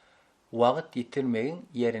 wagt ýitirmegiň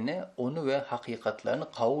ýerine onu we hakykatlaryny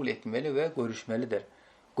kabul etmeli we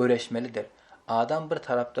göreşmelidir. Adam bir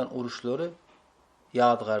tarapdan uruşlary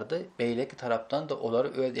ýadgardy, beýleki tarapdan da olary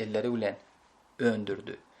öz elleri bilen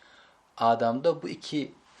öndürdi. Adamda bu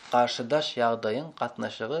iki karşıdaş ýagdaýyň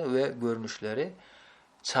gatnaşygy we görnüşleri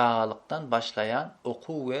çağalykdan başlayan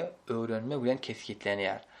oku we öwrenme bilen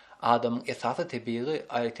keskitlenýär. Adamyň esasy tebii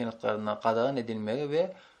aýrynçylyklaryna gadagan edilmegi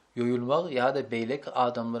we ýoýulmagy ýa-da beýleki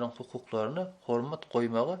adamlaryň hukuklaryny hormat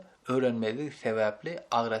goýmagy öwrenmeli sebäpli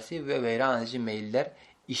agressiw we weýran edici meýiller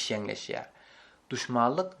işleňleşýär.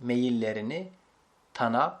 Düşmanlyk meýillerini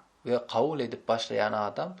tanap ve kabul edip başlayan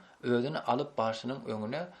adam özünü alıp başının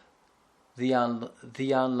öňüne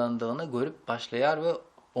ziyanlandygyny görüp başlaýar we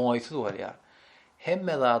oňaýsyz bolýar.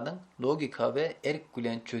 Hemme zadyň logika we erk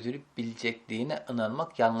bilen çözülüp biljekdigine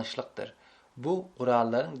inanmak ýalňyşlykdyr. Bu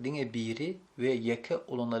gurallaryň diňe biri we ýeke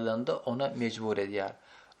ulanylanda ona mejbur edýär.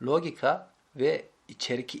 Logika we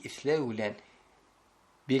içeriki islew bilen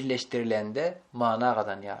birleşdirilende mana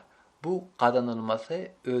gadanýar. Bu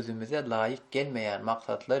gadanylmasy özümize laýyk gelmeýän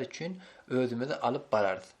maksatlar üçin özümizi alyp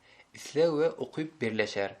bararys. Islew we okuyup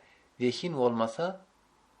birleşer. Zehin bolmasa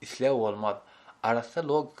islew bolmaz. Arasda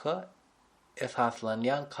logika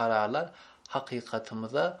esaslanýan kararlar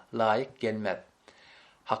hakykatymyza laýyk gelmez.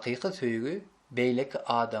 Hakyky söýgü beýleki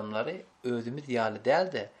adamlary özümiz ýaly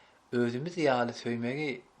däldi, özümiz ýaly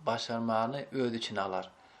söýmegi başarmagyny öz içine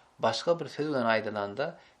alar. Başga bir söz bilen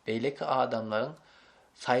aýdylanda beýleki adamlaryň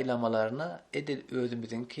saýlamalaryna edil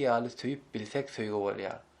özümiziňki ýaly söýüp bilsek söýgü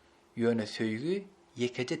bolýar. Ýöne söýgü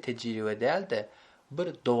ýekece tejribe däldi,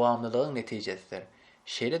 bir dowamlylygyň netijesidir.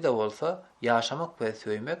 Şeýle-de bolsa ýaşamak we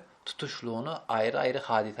söýmek tutuşluğunu ayrı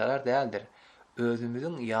hadiseler däldir.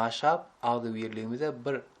 Özümüzün ýaşap agdybirligimize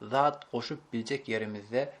bir zat goşup biljek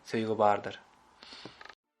ýerimizde söýgü bardyr.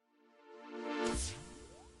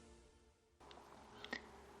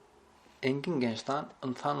 Engin Geçtan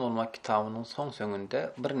Ynsan bolmak kitabynyň soň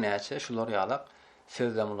söňünde bir näçe şular ýalak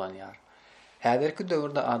sözlem ulanýar. Häzirki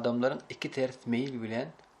döwürde adamlaryň iki ters meýil bilen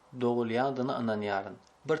dogulýandygyny ananýaryn.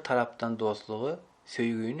 Bir tarapdan dostlugy,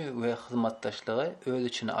 söýgüni we hyzmatdaşlygy öz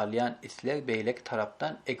içine alýan isleg beýlek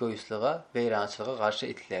tarapdan egoistliga, weýrançylyga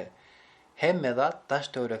garşy itler. Hemme zat daş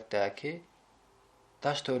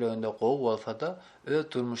töwreginde gowy bolsa-da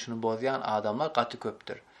öz durmuşyny bozýan adamlar gaty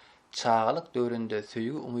köpdür. Çağalyk döwründe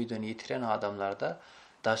söýgü umydyny ýitiren adamlarda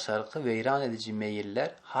daşarky weýran edici meýiller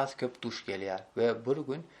has köp duş gelýär we bir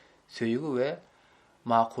gün söýgü we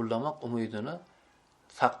makullamak umydyny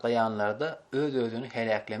saklayanlarda öz-özünü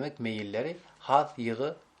helaklemek meýilleri has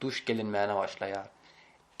ýygy duş gelinmäne başlaýar.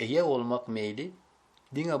 Eýe bolmak meýli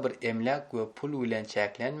diňe bir emlak we pul bilen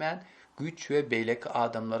çäklenmän güç we beýleki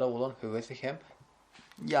adamlara bolan höwesi hem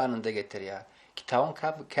ýanynda getirýär. Kitabyň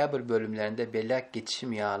käbir bölümlerinde bellek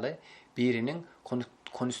geçişim ýaly biriniň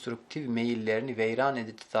konstruktiv meýillerini weýran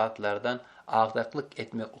edici zatlardan agdaklyk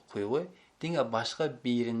etmek ukyby diňe başga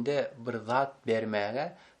birinde bir zat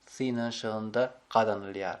bermäge synanyşygynda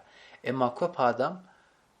gadanylýar. Emma köp adam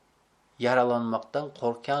yaralanmaktan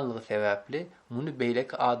korkanlığı sebäpli muny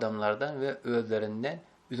beýleki adamlardan we özlerinden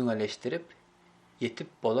üzüňeleştirip yetip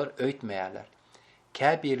bolar öýtmeýärler.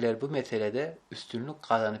 Käbirler bu meselede üstünlük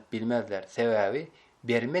kazanıp bilmezler. Sebäbi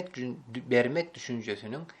bermek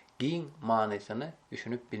düşünjesiniň giň manysyny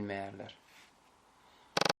düşünüp bilmeýärler.